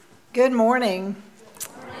Good morning.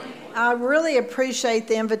 I really appreciate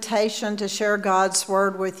the invitation to share God's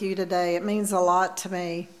Word with you today. It means a lot to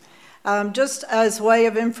me. Just as way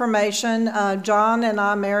of information, John and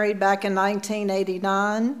I married back in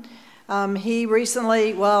 1989. He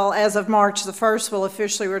recently, as of March the 1st, will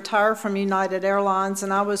officially retire from United Airlines,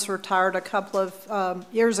 and I was retired a couple of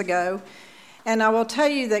years ago. And I will tell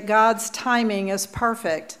you that God's timing is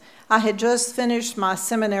perfect. I had just finished my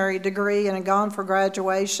seminary degree and had gone for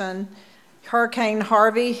graduation. Hurricane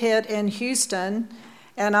Harvey hit in Houston,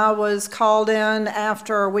 and I was called in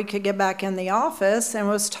after we could get back in the office and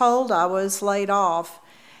was told I was laid off.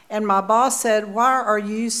 And my boss said, "Why are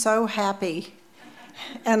you so happy?"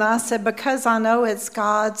 And I said, "Because I know it's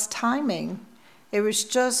God's timing." It was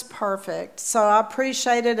just perfect. So I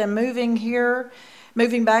appreciate it, and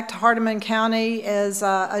moving back to Hardeman County is,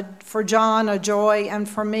 for John, a joy, and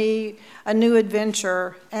for me, a new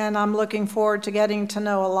adventure. And I'm looking forward to getting to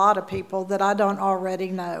know a lot of people that I don't already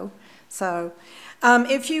know. So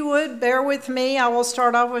if you would, bear with me. I will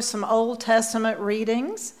start off with some Old Testament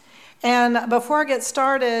readings. And before I get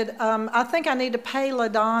started, I think I need to pay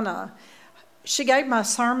LaDonna. She gave my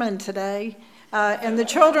sermon today, and the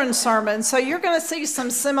children's sermon. So you're going to see some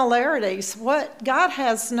similarities. What God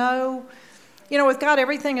has with God,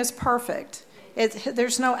 everything is perfect.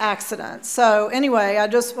 There's no accident. So anyway, I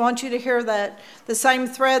just want you to hear that the same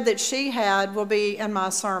thread that she had will be in my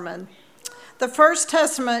sermon. The first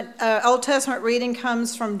Old Testament reading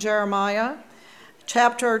comes from Jeremiah,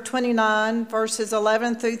 chapter 29, verses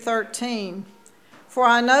 11 through 13. "For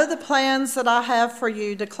I know the plans that I have for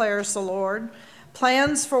you, declares the Lord,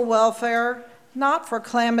 plans for welfare, not for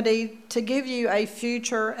calamity, to give you a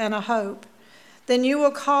future and a hope. Then you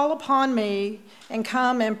will call upon me and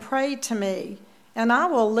come and pray to me, and I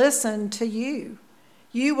will listen to you.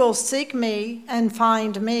 You will seek me and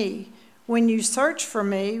find me when you search for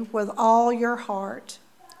me with all your heart."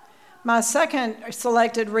 My second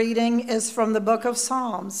selected reading is from the book of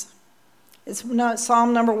Psalms. It's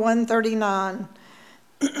Psalm number 139.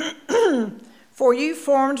 "For you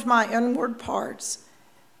formed my inward parts.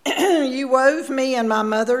 You wove me in my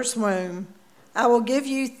mother's womb. I will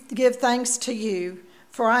give thanks to you,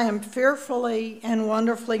 for I am fearfully and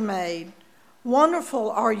wonderfully made. Wonderful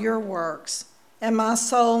are your works, and my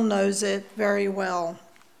soul knows it very well."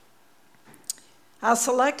 I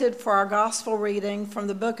selected for our gospel reading from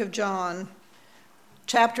the book of John,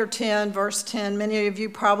 chapter 10, verse 10. Many of you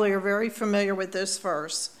probably are very familiar with this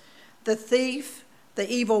verse. "The thief, the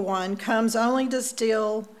evil one, comes only to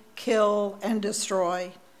steal, kill, and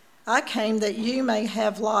destroy. I came that you may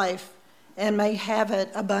have life and may have it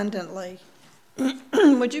abundantly."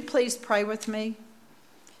 Would you please pray with me?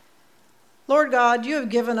 Lord God, you have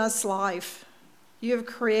given us life. You have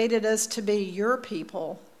created us to be your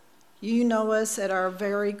people. You know us at our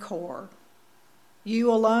very core. You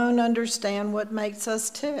alone understand what makes us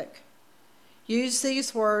tick. Use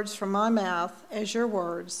these words from my mouth as your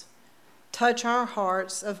words. Touch our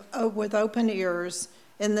hearts with open ears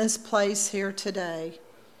in this place here today.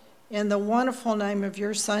 In the wonderful name of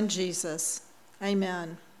your Son, Jesus,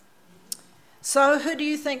 amen. So who do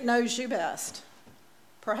you think knows you best?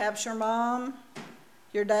 Perhaps your mom,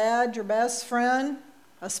 your dad, your best friend,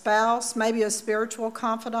 a spouse, maybe a spiritual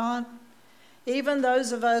confidant. Even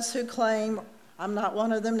those of us who claim, I'm not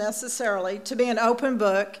one of them necessarily, to be an open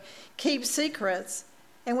book, keep secrets,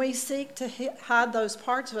 and we seek to hide those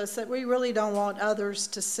parts of us that we really don't want others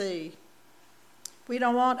to see. We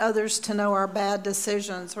don't want others to know our bad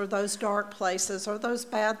decisions or those dark places or those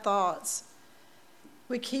bad thoughts.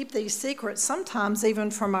 We keep these secrets, sometimes even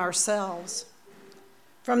from ourselves.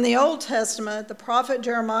 From the Old Testament, the prophet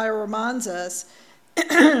Jeremiah reminds us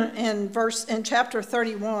in chapter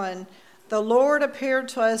 31, "The Lord appeared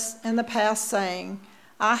to us in the past, saying,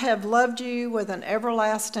 I have loved you with an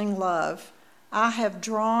everlasting love. I have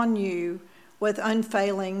drawn you with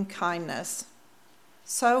unfailing kindness."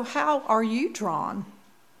 So how are you drawn?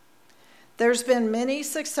 There's been many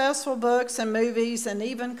successful books and movies and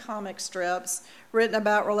even comic strips written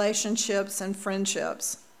about relationships and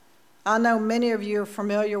friendships. I know many of you are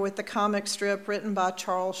familiar with the comic strip written by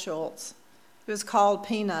Charles Schulz. It was called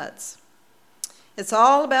Peanuts. It's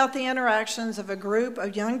all about the interactions of a group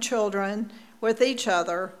of young children with each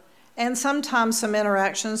other, and sometimes some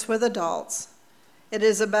interactions with adults. It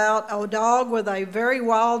is about a dog with a very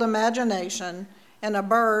wild imagination and a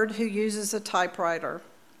bird who uses a typewriter.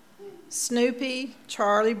 Snoopy,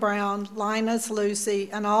 Charlie Brown, Linus, Lucy,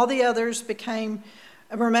 and all the others became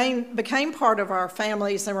part of our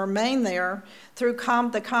families and remain there through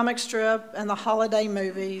the comic strip and the holiday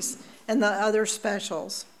movies and the other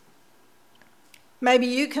specials. Maybe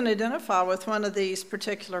you can identify with one of these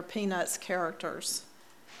particular Peanuts characters.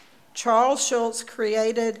 Charles Schulz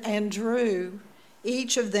created and drew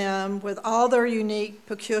each of them with all their unique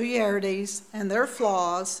peculiarities and their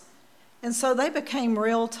flaws, and so they became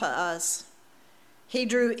real to us. He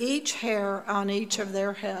drew each hair on each of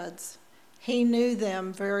their heads. He knew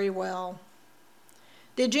them very well.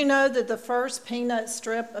 Did you know that the first Peanut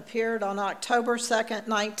strip appeared on October 2nd,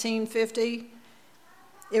 1950?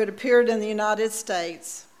 It appeared in the United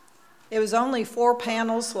States. It was only 4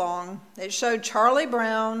 panels long. It showed Charlie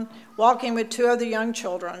Brown walking with 2 other young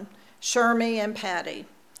children, Shermie and Patty.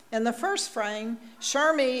 In the first frame,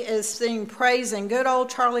 Shermie is seen praising good old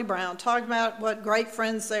Charlie Brown, talking about what great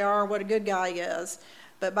friends they are, what a good guy he is.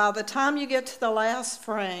 But by the time you get to the last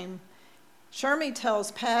frame, Shermie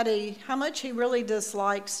tells Patty how much he really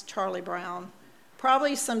dislikes Charlie Brown.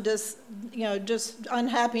 Probably some just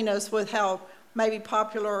unhappiness with how maybe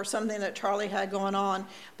popular or something that Charlie had going on.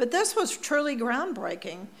 But this was truly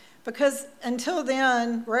groundbreaking because until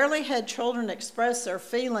then, rarely had children expressed their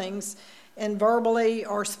feelings in verbally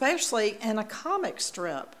or especially in a comic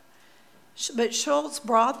strip. But Schulz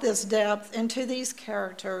brought this depth into these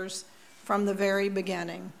characters from the very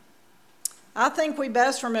beginning. I think we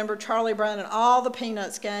best remember Charlie Brown and all the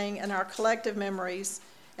Peanuts gang in our collective memories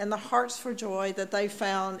and the hearts for joy that they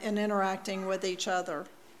found in interacting with each other.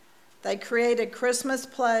 They created Christmas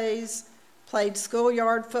plays, played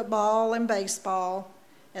schoolyard football and baseball,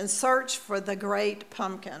 and searched for the great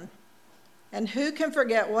pumpkin. And who can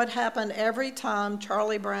forget what happened every time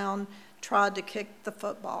Charlie Brown tried to kick the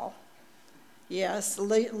football? Yes,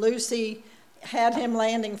 Lucy had him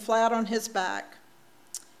landing flat on his back.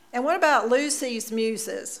 And what about Lucy's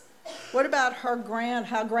muses? What about how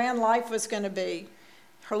grand life was going to be?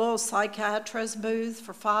 Her little psychiatrist booth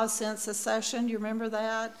for 5 cents a session, you remember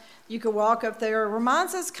that? You could walk up there. It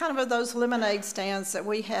reminds us kind of those lemonade stands that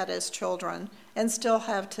we had as children and still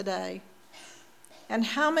have today. And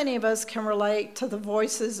how many of us can relate to the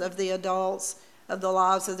voices of the adults of the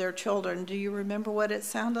lives of their children? Do you remember what it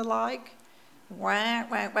sounded like? Wah,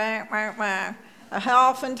 wah, wah, wah, wah. How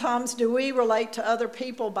oftentimes do we relate to other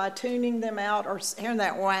people by tuning them out or hearing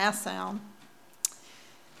that wah sound?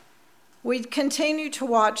 We continue to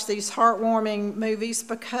watch these heartwarming movies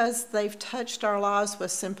because they've touched our lives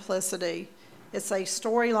with simplicity. It's a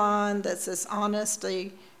storyline that's this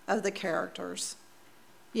honesty of the characters.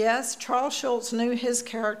 Yes, Charles Schulz knew his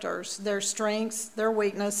characters, their strengths, their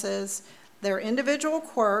weaknesses, their individual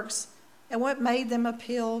quirks, and what made them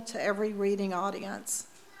appeal to every reading audience.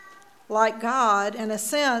 Like God, in a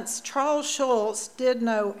sense, Charles Schulz did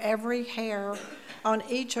know every hair on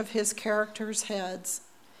each of his characters' heads.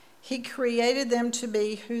 He created them to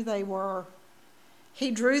be who they were.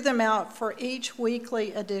 He drew them out for each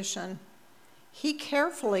weekly edition. He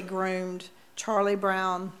carefully groomed Charlie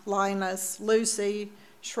Brown, Linus, Lucy,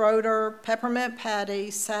 Schroeder, Peppermint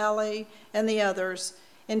Patty, Sally, and the others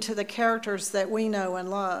into the characters that we know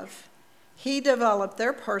and love. He developed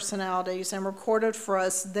their personalities and recorded for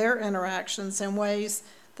us their interactions in ways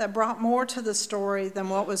that brought more to the story than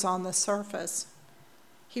what was on the surface.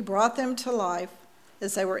 He brought them to life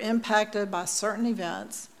as they were impacted by certain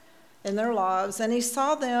events in their lives, and we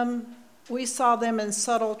saw them in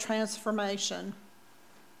subtle transformation.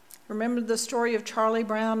 Remember the story of Charlie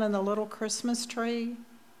Brown and the little Christmas tree?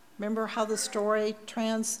 Remember how the story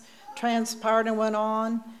transpired and went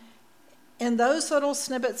on? In those little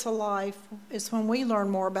snippets of life is when we learn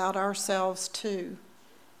more about ourselves too.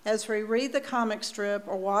 As we read the comic strip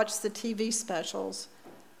or watch the TV specials,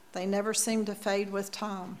 they never seem to fade with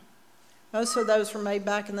time. Most of those were made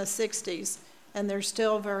back in the 60s, and they're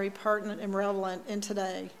still very pertinent and relevant in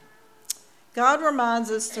today. God reminds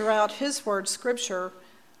us throughout his word, Scripture,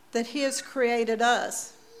 that he has created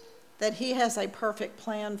us, that he has a perfect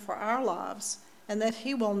plan for our lives, and that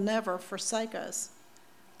he will never forsake us.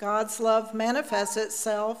 God's love manifests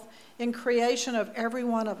itself in creation of every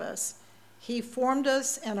one of us. He formed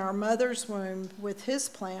us in our mother's womb with his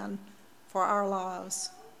plan for our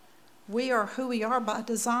lives. We are who we are by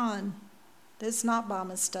design. It's not by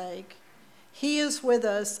mistake. He is with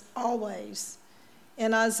us always.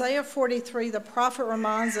 In Isaiah 43, the prophet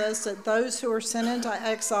reminds us that those who were sent into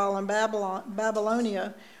exile in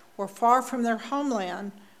Babylonia were far from their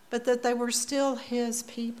homeland, but that they were still his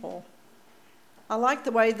people. I like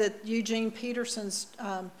the way that Eugene Peterson's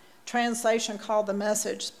translation called the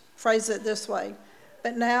Message, phrase it this way: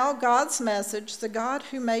 but now God's message, the God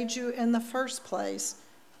who made you in the first place,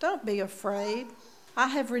 don't be afraid. I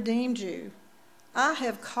have redeemed you. I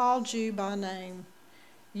have called you by name.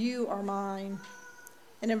 You are mine.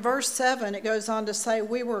 And in verse 7, it goes on to say,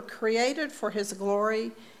 we were created for his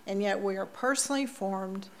glory, and yet we are personally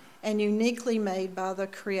formed and uniquely made by the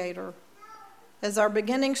Creator. As our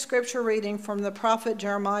beginning scripture reading from the prophet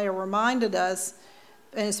Jeremiah reminded us,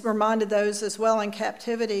 and it's reminded those as well in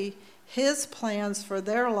captivity, his plans for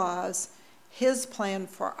their lives, his plan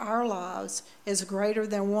for our lives is greater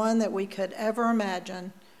than one that we could ever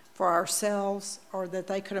imagine for ourselves or that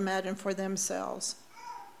they could imagine for themselves.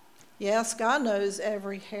 Yes, God knows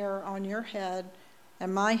every hair on your head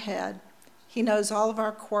and my head. He knows all of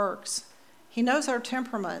our quirks. He knows our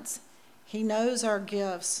temperaments. He knows our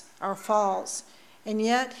gifts, our faults, and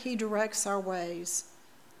yet he directs our ways.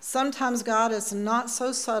 Sometimes God is not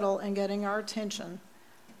so subtle in getting our attention,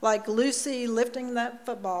 like Lucy lifting that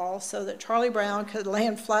football so that Charlie Brown could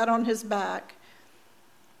land flat on his back.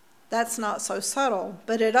 That's not so subtle,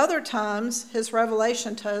 but at other times, his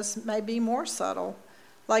revelation to us may be more subtle,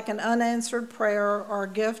 like an unanswered prayer or a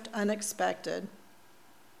gift unexpected.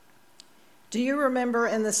 Do you remember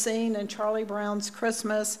in the scene in Charlie Brown's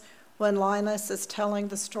Christmas when Linus is telling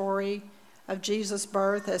the story of Jesus'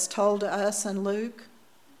 birth as told to us in Luke?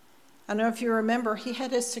 I don't know if you remember, he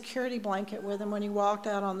had his security blanket with him when he walked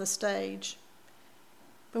out on the stage.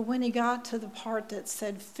 But when he got to the part that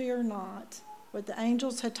said, "Fear not," what the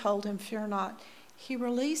angels had told him, "Fear not," he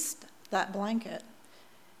released that blanket.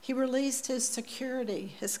 He released his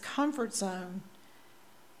security, his comfort zone.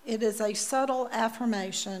 It is a subtle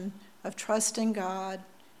affirmation of trusting God,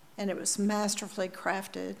 and it was masterfully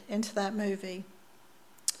crafted into that movie.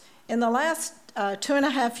 In the last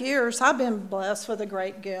 2.5 years, I've been blessed with a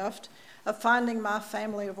great gift of finding my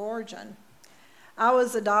family of origin. I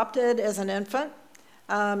was adopted as an infant.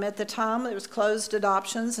 At the time, it was closed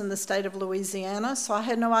adoptions in the state of Louisiana, so I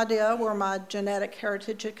had no idea where my genetic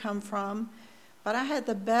heritage had come from. But I had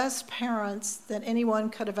the best parents that anyone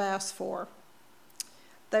could have asked for.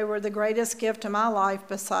 They were the greatest gift in my life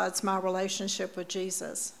besides my relationship with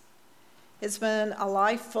Jesus. It's been a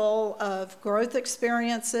life full of growth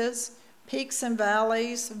experiences, peaks and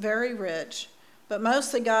valleys, very rich. But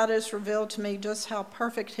mostly God has revealed to me just how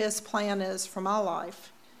perfect his plan is for my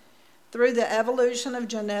life. Through the evolution of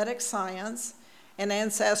genetic science and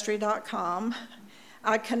Ancestry.com,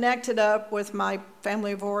 I connected up with my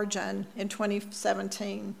family of origin in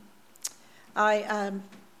 2017. I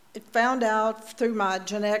found out through my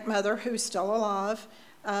genetic mother, who's still alive,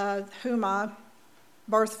 who my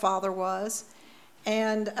birth father was.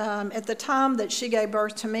 And at the time that she gave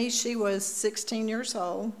birth to me, she was 16 years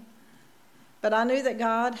old. But I knew that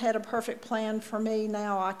God had a perfect plan for me.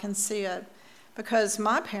 Now I can see it, because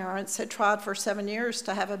my parents had tried for 7 years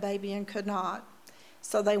to have a baby and could not.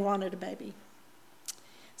 So they wanted a baby.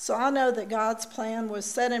 So I know that God's plan was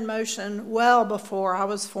set in motion well before I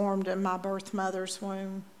was formed in my birth mother's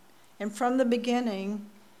womb. And from the beginning,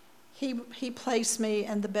 he placed me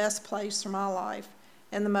in the best place for my life,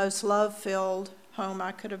 in the most love-filled home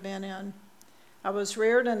I could have been in. I was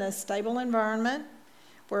reared in a stable environment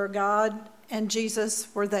where God and Jesus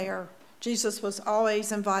were there. Jesus was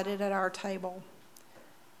always invited at our table.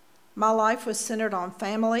 My life was centered on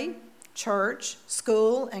family, church,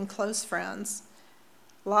 school, and close friends.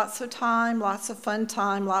 Lots of time, lots of fun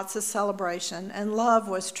time, lots of celebration, and love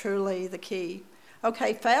was truly the key.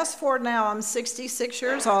 Okay, fast forward now, I'm 66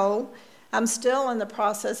 years old. I'm still in the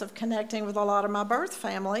process of connecting with a lot of my birth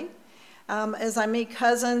family. As I meet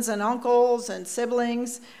cousins and uncles and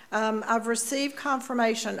siblings, I've received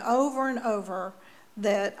confirmation over and over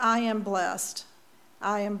that I am blessed.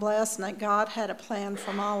 I am blessed and that God had a plan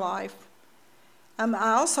for my life.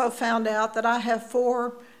 I also found out that I have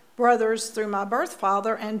 4 brothers through my birth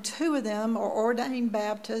father, and 2 of them are ordained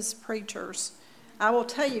Baptist preachers. I will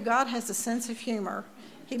tell you, God has a sense of humor.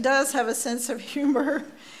 He does have a sense of humor.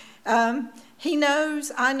 He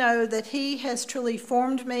knows, I know, that he has truly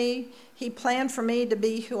formed me. He planned for me to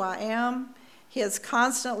be who I am. He has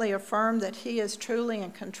constantly affirmed that he is truly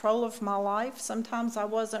in control of my life. Sometimes I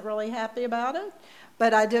wasn't really happy about it,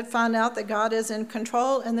 but I did find out that God is in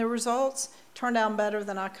control, and the results turned out better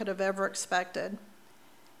than I could have ever expected.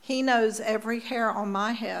 He knows every hair on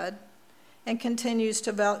my head and continues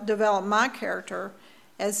to develop my character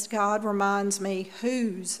as God reminds me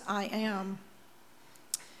whose I am.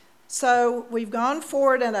 So we've gone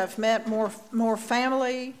forward, and I've met more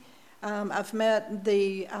family. I've met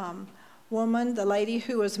the woman, the lady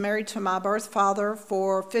who was married to my birth father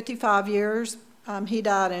for 55 years. He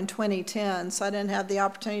died in 2010, so I didn't have the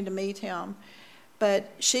opportunity to meet him.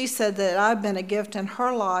 But she said that I've been a gift in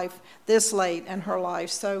her life this late in her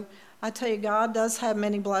life. So I tell you, God does have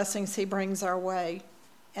many blessings he brings our way,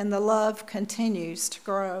 and the love continues to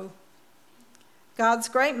grow. God's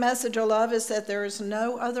great message of love is that there is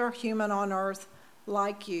no other human on earth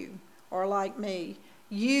like you or like me.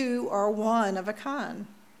 You are one of a kind.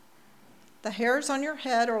 The hairs on your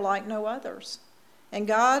head are like no others. And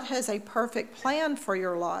God has a perfect plan for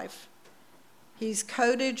your life. He's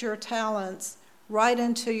coded your talents right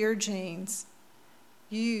into your genes.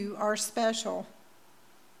 You are special.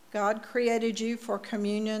 God created you for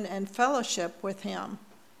communion and fellowship with Him.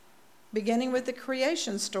 Beginning with the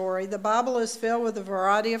creation story, the Bible is filled with a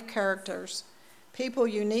variety of characters, people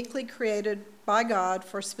uniquely created by God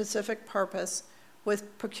for a specific purpose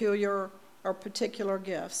with peculiar or particular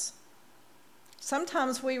gifts.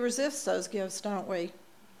 Sometimes we resist those gifts, don't we?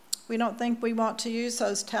 We don't think we want to use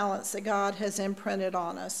those talents that God has imprinted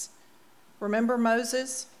on us. Remember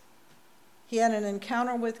Moses? He had an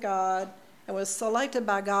encounter with God and was selected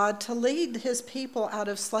by God to lead his people out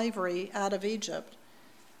of slavery, out of Egypt.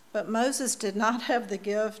 But Moses did not have the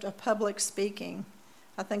gift of public speaking.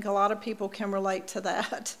 I think a lot of people can relate to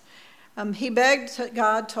that. He begged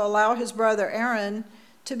God to allow his brother Aaron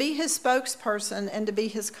to be his spokesperson and to be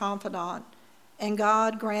his confidant. And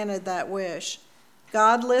God granted that wish.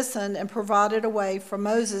 God listened and provided a way for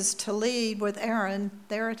Moses to lead with Aaron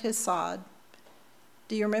there at his side.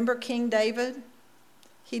 Do you remember King David?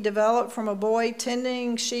 He developed from a boy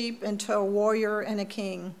tending sheep into a warrior and a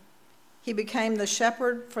king. He became the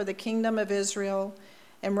shepherd for the kingdom of Israel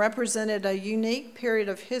and represented a unique period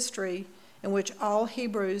of history in which all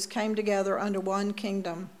Hebrews came together under one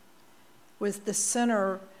kingdom, with the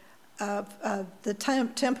center of the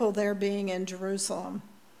temple there being in Jerusalem.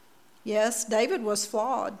 Yes, David was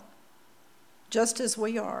flawed, just as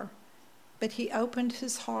we are, but he opened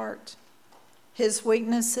his heart, his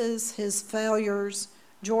weaknesses, his failures,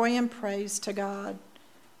 joy and praise to God.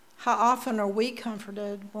 How often are we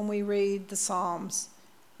comforted when we read the Psalms?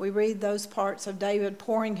 We read those parts of David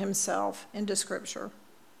pouring himself into Scripture.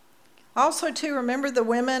 Also, to remember the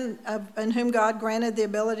women in whom God granted the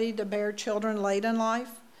ability to bear children late in life.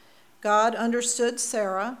 God understood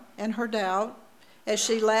Sarah and her doubt as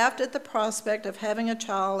she laughed at the prospect of having a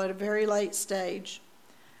child at a very late stage.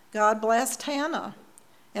 God blessed Hannah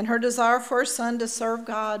and her desire for a son to serve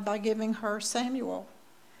God by giving her Samuel.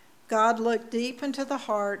 God looked deep into the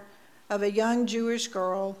heart of a young Jewish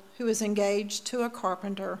girl who was engaged to a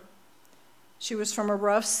carpenter. She was from a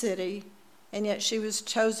rough city, and yet she was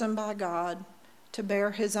chosen by God to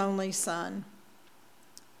bear his only son.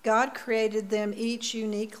 God created them each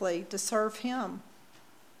uniquely to serve him.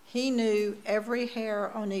 He knew every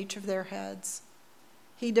hair on each of their heads.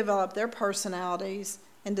 He developed their personalities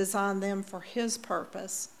and designed them for his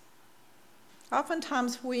purpose.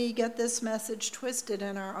 Oftentimes we get this message twisted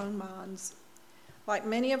in our own minds. Like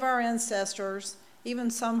many of our ancestors, even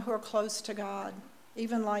some who are close to God,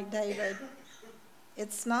 even like David,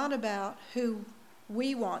 it's not about who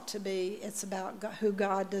we want to be, it's about who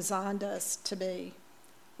God designed us to be.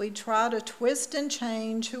 We try to twist and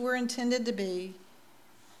change who we're intended to be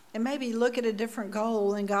and maybe look at a different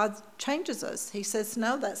goal, and God changes us. He says,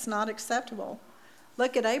 no, that's not acceptable.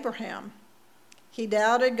 Look at Abraham. He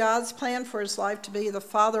doubted God's plan for his life to be the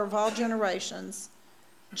father of all generations.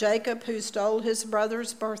 Jacob, who stole his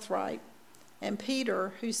brother's birthright, and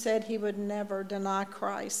Peter, who said he would never deny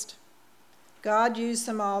Christ. God used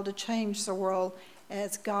them all to change the world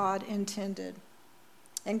as God intended.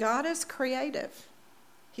 And God is creative.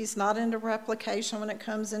 He's not into replication when it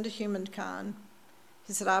comes into humankind.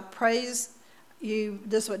 He said, I praise you.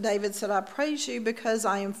 This is what David said, I praise you because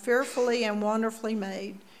I am fearfully and wonderfully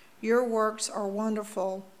made. Your works are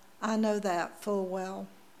wonderful. I know that full well.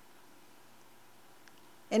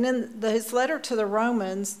 And in his letter to the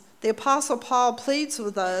Romans, the Apostle Paul pleads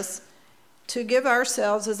with us to give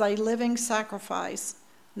ourselves as a living sacrifice,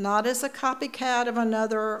 not as a copycat of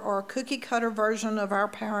another or a cookie-cutter version of our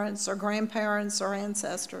parents or grandparents or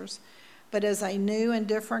ancestors, but as a new and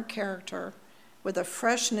different character with a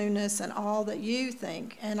fresh newness in all that you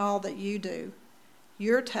think and all that you do.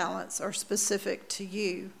 Your talents are specific to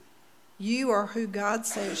you. You are who God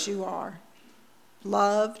says you are.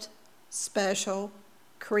 Loved, special,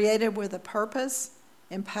 created with a purpose,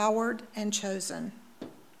 empowered, and chosen.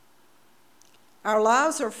 Our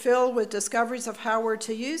lives are filled with discoveries of how we're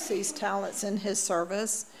to use these talents in his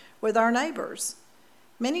service with our neighbors.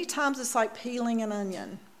 Many times it's like peeling an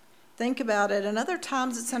onion. Think about it, and other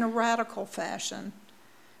times it's in a radical fashion.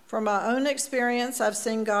 From my own experience, I've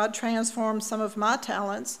seen God transform some of my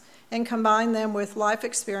talents and combine them with life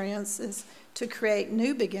experiences to create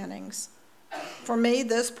new beginnings. For me,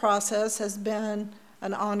 this process has been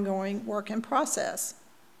an ongoing work in process.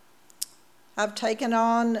 I've taken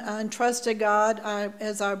on and trusted God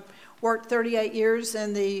as I worked 38 years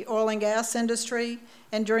in the oil and gas industry,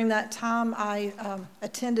 and during that time I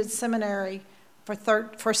attended seminary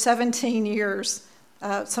for 17 years.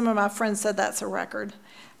 Some of my friends said that's a record.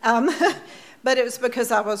 But it was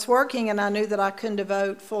because I was working and I knew that I couldn't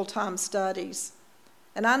devote full-time studies.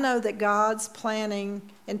 And I know that God's planning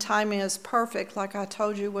and timing is perfect, like I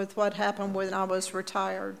told you with what happened when I was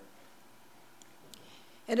retired.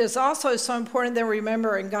 It is also so important that we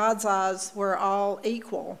remember in God's eyes we're all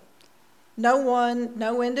equal.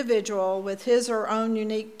 No individual with his or her own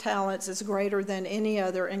unique talents is greater than any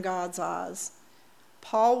other in God's eyes.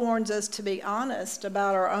 Paul warns us to be honest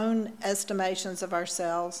about our own estimations of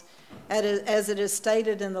ourselves, as it is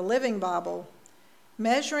stated in the Living Bible,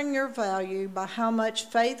 measuring your value by how much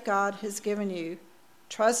faith God has given you,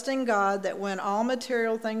 trusting God that when all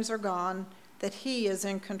material things are gone, that he is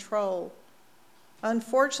in control.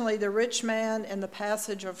 Unfortunately, the rich man in the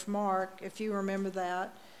passage of Mark, if you remember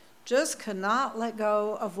that, just could not let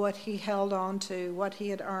go of what he held on to, what he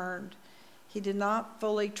had earned. He did not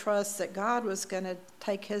fully trust that God was going to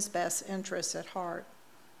take his best interests at heart.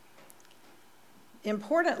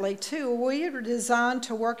 Importantly, too, we are designed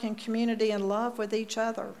to work in community and love with each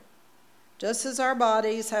other. Just as our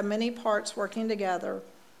bodies have many parts working together,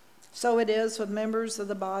 so it is with members of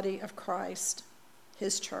the body of Christ,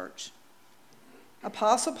 his church.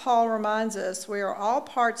 Apostle Paul reminds us we are all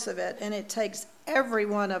parts of it, and it takes every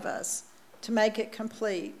one of us to make it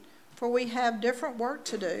complete, for we have different work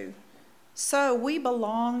to do. So we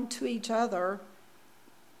belong to each other,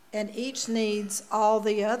 and each needs all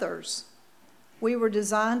the others. We were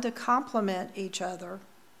designed to complement each other,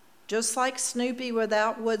 just like Snoopy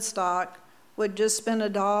without Woodstock would just been a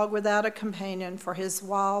dog without a companion for his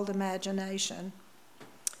wild imagination.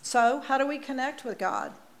 So, how do we connect with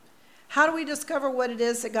God? How do we discover what it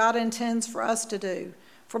is that God intends for us to do,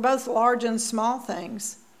 for both large and small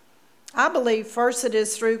things? I believe first it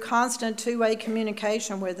is through constant two-way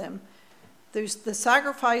communication with him. Through the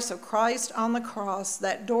sacrifice of Christ on the cross,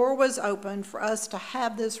 that door was opened for us to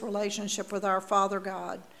have this relationship with our Father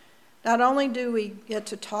God. Not only do we get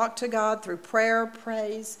to talk to God through prayer,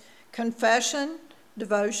 praise, confession,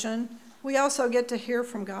 devotion, we also get to hear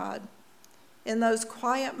from God. In those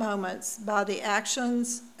quiet moments, by the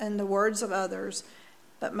actions and the words of others,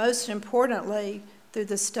 but most importantly, through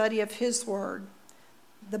the study of his word,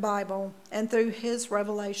 the Bible, and through his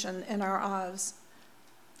revelation in our eyes.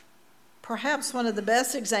 Perhaps one of the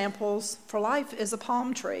best examples for life is a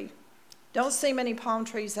palm tree. Don't see many palm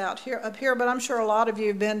trees up here, but I'm sure a lot of you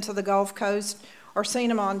have been to the Gulf Coast or seen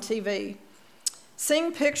them on TV.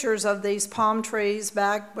 Seeing pictures of these palm trees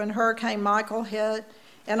back when Hurricane Michael hit,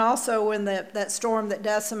 and also when that storm that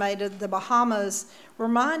decimated the Bahamas,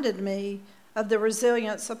 reminded me of the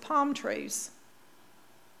resilience of palm trees.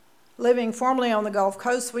 Living formerly on the Gulf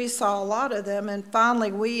Coast, we saw a lot of them, and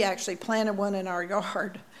finally we actually planted one in our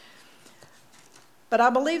yard. But I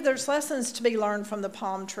believe there's lessons to be learned from the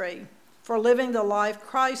palm tree for living the life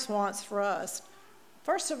Christ wants for us.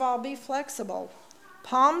 First of all, be flexible.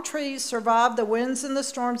 Palm trees survive the winds and the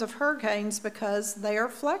storms of hurricanes because they are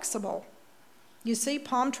flexible. You see,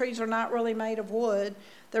 palm trees are not really made of wood.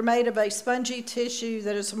 They're made of a spongy tissue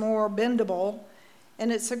that is more bendable.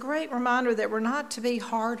 And it's a great reminder that we're not to be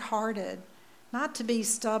hard-hearted, not to be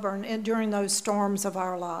stubborn during those storms of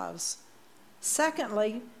our lives.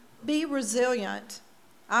 Secondly, be resilient.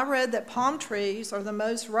 I read that palm trees are the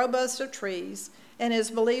most robust of trees, and it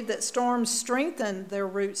is believed that storms strengthen their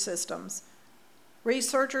root systems.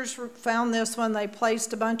 Researchers found this when they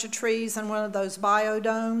placed a bunch of trees in one of those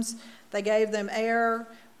biodomes. They gave them air,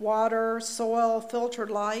 water, soil,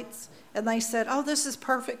 filtered lights, and they said, oh, this is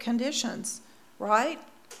perfect conditions, right?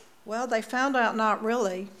 Well, they found out not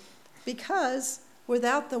really, because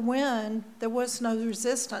without the wind, there was no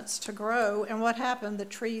resistance to grow, and what happened? The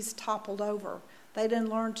trees toppled over. They didn't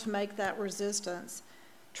learn to make that resistance.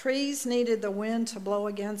 Trees needed the wind to blow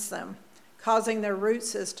against them, causing their root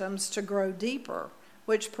systems to grow deeper,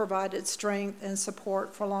 which provided strength and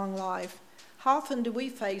support for long life. How often do we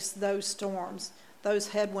face those storms, those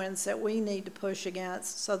headwinds that we need to push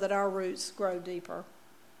against so that our roots grow deeper?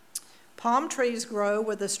 Palm trees grow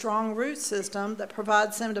with a strong root system that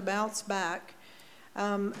provides them to bounce back.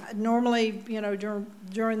 Normally,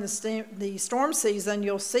 during the storm season,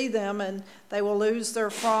 you'll see them and they will lose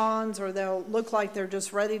their fronds or they'll look like they're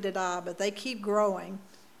just ready to die, but they keep growing.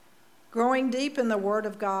 Growing deep in the Word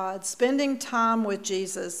of God, spending time with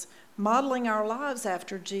Jesus, modeling our lives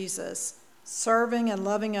after Jesus, serving and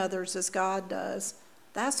loving others as God does.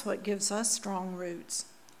 That's what gives us strong roots.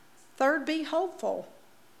 Third, be hopeful.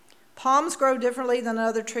 Palms grow differently than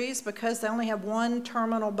other trees because they only have one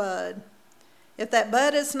terminal bud. If that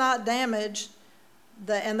bud is not damaged,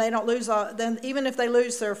 and they don't lose, then even if they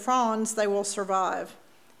lose their fronds, they will survive.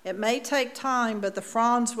 It may take time, but the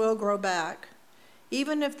fronds will grow back.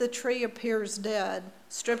 Even if the tree appears dead,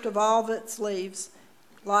 stripped of all of its leaves,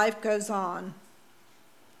 life goes on.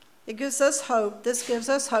 It gives us hope. This gives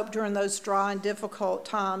us hope during those dry and difficult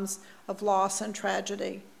times of loss and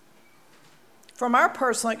tragedy. From our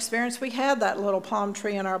personal experience, we had that little palm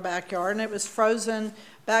tree in our backyard, and it was frozen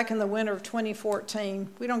back in the winter of 2014.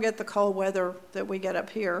 We don't get the cold weather that we get up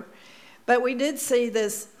here. But we did see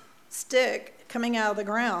this stick coming out of the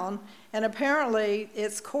ground, and apparently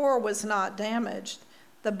its core was not damaged.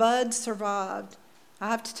 The bud survived. I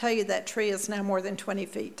have to tell you, that tree is now more than 20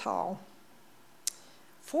 feet tall.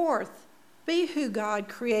 Fourth, be who God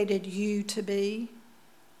created you to be.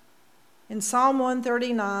 In Psalm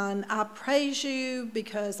 139, I praise you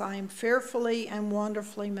because I am fearfully and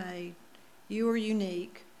wonderfully made. You are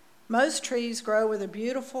unique. Most trees grow with a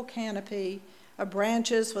beautiful canopy of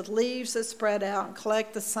branches with leaves that spread out and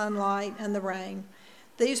collect the sunlight and the rain.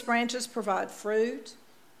 These branches provide fruit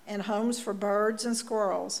and homes for birds and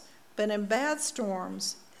squirrels. But in bad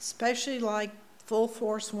storms, especially like full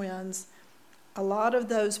force winds, a lot of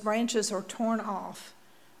those branches are torn off,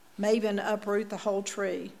 may even uproot the whole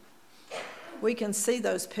tree. We can see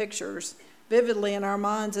those pictures vividly in our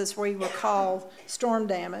minds as we recall storm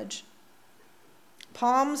damage.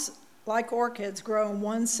 Palms, like orchids, grow in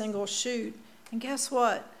one single shoot. And guess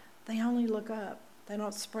what? They only look up. They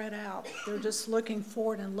don't spread out. They're just looking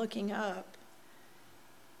forward and looking up.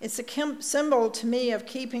 It's a symbol to me of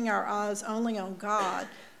keeping our eyes only on God,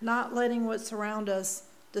 not letting what's around us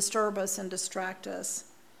disturb us and distract us.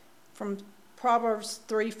 From Proverbs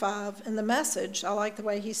 3:5 in the Message, I like the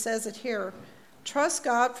way he says it here. Trust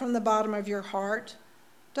God from the bottom of your heart.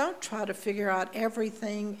 Don't try to figure out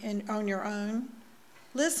everything on your own.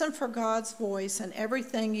 Listen for God's voice in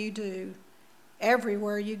everything you do,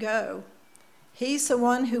 everywhere you go. He's the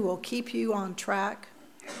one who will keep you on track.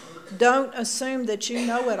 Don't assume that you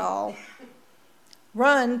know it all.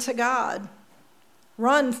 Run to God.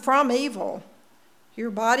 Run from evil. Your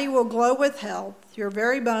body will glow with health. Your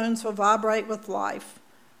very bones will vibrate with life.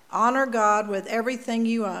 Honor God with everything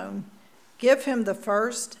you own. Give him the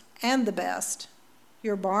first and the best.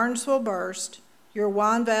 Your barns will burst. Your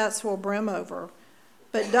wine vats will brim over.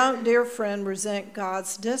 But don't, dear friend, resent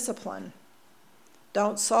God's discipline.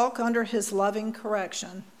 Don't sulk under his loving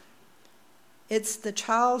correction. It's the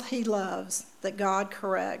child he loves that God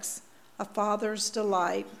corrects. A father's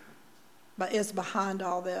delight is behind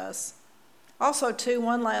all this. Also, too,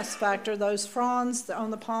 one last factor, those fronds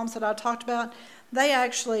on the palms that I talked about, they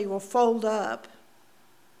actually will fold up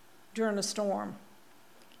during a storm.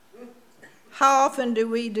 How often do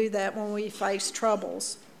we do that when we face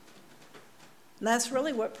troubles? And that's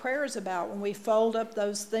really what prayer is about, when we fold up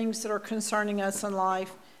those things that are concerning us in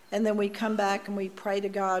life, and then we come back and we pray to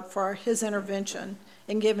God for his intervention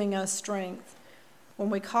in giving us strength.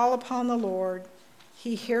 When we call upon the Lord,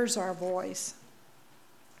 he hears our voice.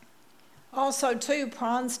 Also, too,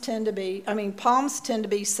 palms tend to be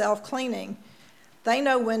self-cleaning. They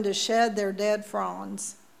know when to shed their dead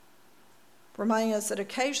fronds, reminding us that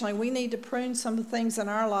occasionally we need to prune some of the things in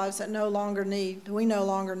our lives that we no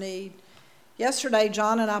longer need. Yesterday,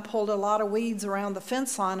 John and I pulled a lot of weeds around the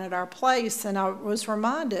fence line at our place, and I was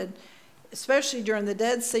reminded, especially during the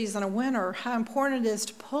dead season of winter, how important it is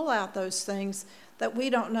to pull out those things that we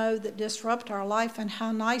don't know that disrupt our life, and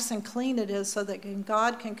how nice and clean it is so that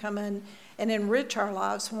God can come in and enrich our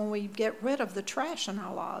lives when we get rid of the trash in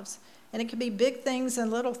our lives. And it can be big things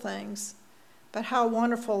and little things, but how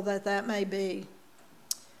wonderful that may be.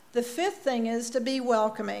 The fifth thing is to be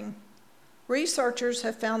welcoming. Researchers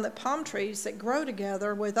have found that palm trees that grow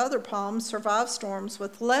together with other palms survive storms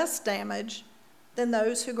with less damage than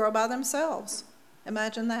those who grow by themselves.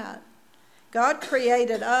 Imagine that. God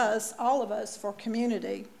created us, all of us, for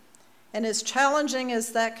community. And as challenging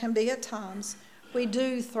as that can be at times, we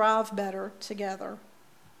do thrive better together.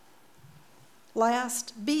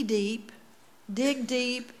 Last, be deep. Dig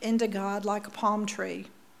deep into God like a palm tree.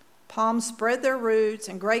 Palms spread their roots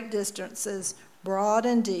in great distances, broad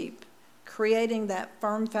and deep, creating that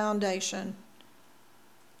firm foundation.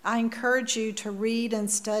 I encourage you to read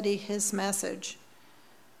and study his message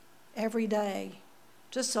every day.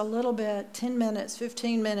 Just a little bit, 10 minutes,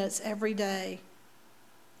 15 minutes every day.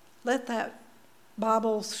 Let that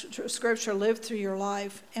Bible scripture live through your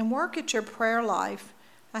life and work at your prayer life.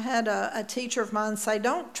 I had a teacher of mine say,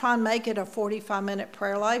 don't try and make it a 45-minute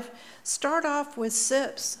prayer life. Start off with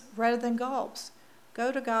sips rather than gulps.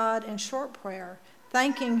 Go to God in short prayer.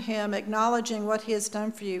 thanking him, acknowledging what he has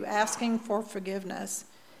done for you, asking for forgiveness.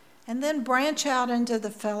 And then branch out into the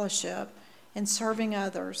fellowship and serving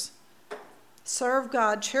others. Serve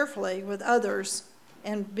God cheerfully with others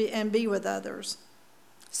and be with others.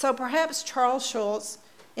 So perhaps Charles Schulz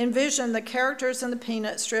envisioned the characters in the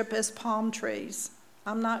Peanut strip as palm trees.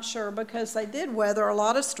 I'm not sure, because they did weather a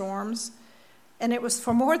lot of storms, and it was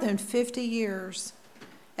for more than 50 years.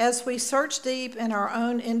 As we search deep in our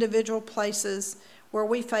own individual places where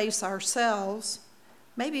we face ourselves,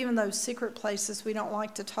 maybe even those secret places we don't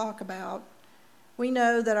like to talk about, we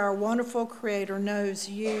know that our wonderful Creator knows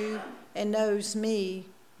you and knows me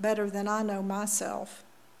better than I know myself.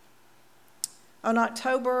 In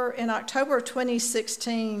October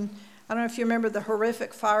 2016, I don't know if you remember the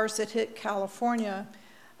horrific fires that hit California.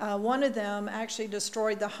 One of them actually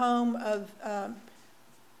destroyed the home of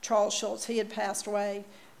Charles Schulz. He had passed away.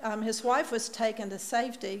 His wife was taken to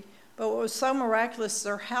safety, but what was so miraculous,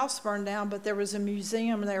 their house burned down, but there was a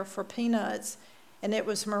museum there for Peanuts, and it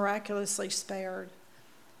was miraculously spared.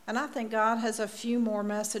 And I think God has a few more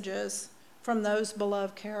messages from those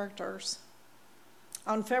beloved characters.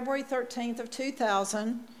 On February 13th of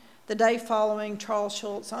 2000, the day following Charles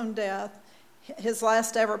Schulz's own death, his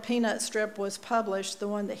last ever Peanut strip was published, the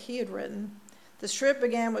one that he had written. The strip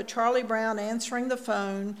began with Charlie Brown answering the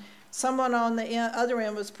phone. Someone on the other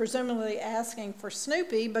end was presumably asking for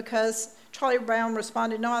Snoopy, because Charlie Brown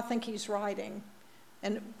responded, "No, I think he's writing."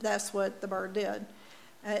 And that's what the bird did.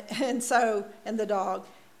 And the dog.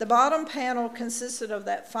 The bottom panel consisted of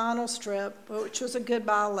that final strip, which was a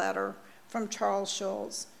goodbye letter from Charles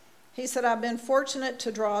Schulz. He said, "I've been fortunate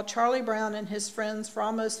to draw Charlie Brown and his friends for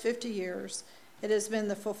almost 50 years. It has been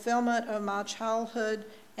the fulfillment of my childhood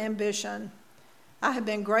ambition. I have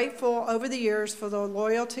been grateful over the years for the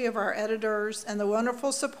loyalty of our editors and the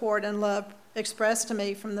wonderful support and love expressed to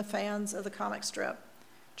me from the fans of the comic strip.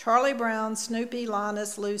 Charlie Brown, Snoopy,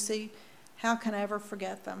 Linus, Lucy, how can I ever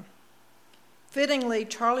forget them?" Fittingly,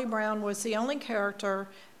 Charlie Brown was the only character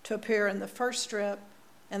to appear in the first strip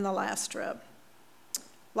and the last strip.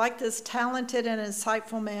 Like this talented and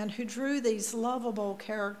insightful man who drew these lovable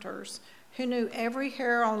characters, who knew every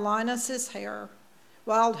hair on Linus's hair,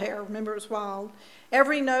 wild hair, remember it was wild,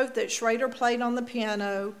 every note that Schrader played on the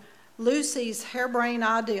piano, Lucy's harebrained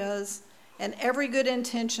ideas, and every good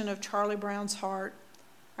intention of Charlie Brown's heart,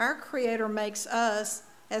 our Creator makes us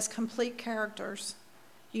as complete characters,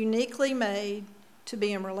 uniquely made to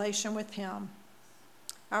be in relation with Him.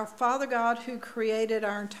 Our Father God, who created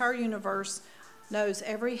our entire universe, knows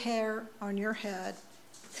every hair on your head.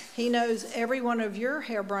 He knows every one of your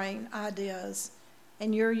harebrained ideas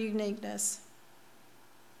and your uniqueness.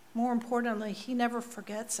 More importantly, He never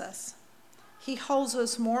forgets us. He holds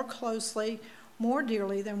us more closely, more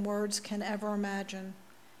dearly than words can ever imagine.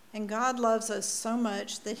 And God loves us so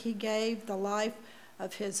much that He gave the life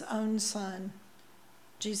of His own Son,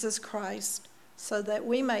 Jesus Christ, so that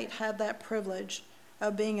we might have that privilege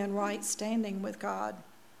of being in right standing with God.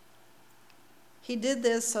 He did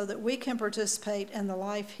this so that we can participate in the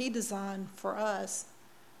life He designed for us,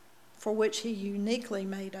 for which He uniquely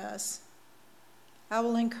made us. I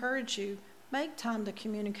will encourage you, make time to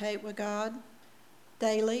communicate with God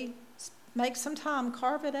daily. Make some time,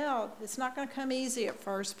 carve it out. It's not going to come easy at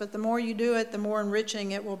first, but the more you do it, the more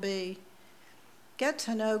enriching it will be. Get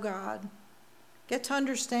to know God. Get to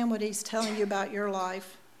understand what He's telling you about your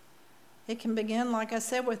life. It can begin, like I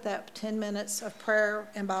said, with that 10 minutes of prayer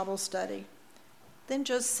and Bible study. Then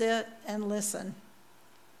just sit and listen.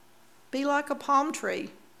 Be like a palm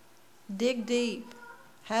tree. Dig deep.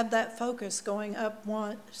 Have that focus going up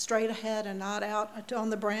one straight ahead and not out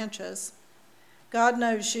on the branches. God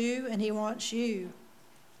knows you, and He wants you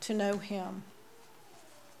to know Him.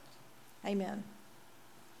 Amen.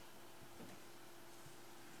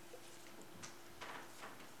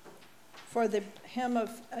 For the hymn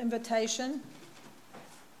of invitation,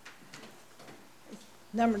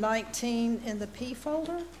 number 19 in the P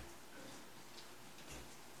folder.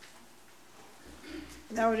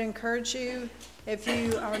 And I would encourage you, if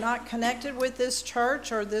you are not connected with this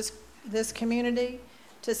church or this community,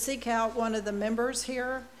 to seek out one of the members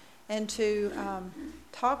here and to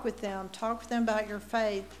talk with them about your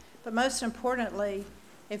faith. But most importantly,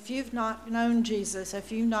 if you've not known Jesus,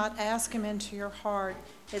 if you've not asked Him into your heart,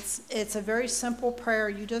 it's a very simple prayer.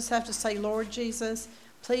 You just have to say, "Lord Jesus,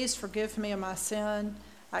 please forgive me of my sin.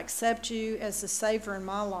 I accept You as the Savior in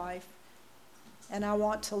my life, and I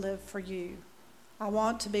want to live for You. I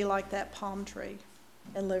want to be like that palm tree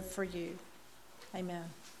and live for You."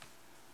 Amen.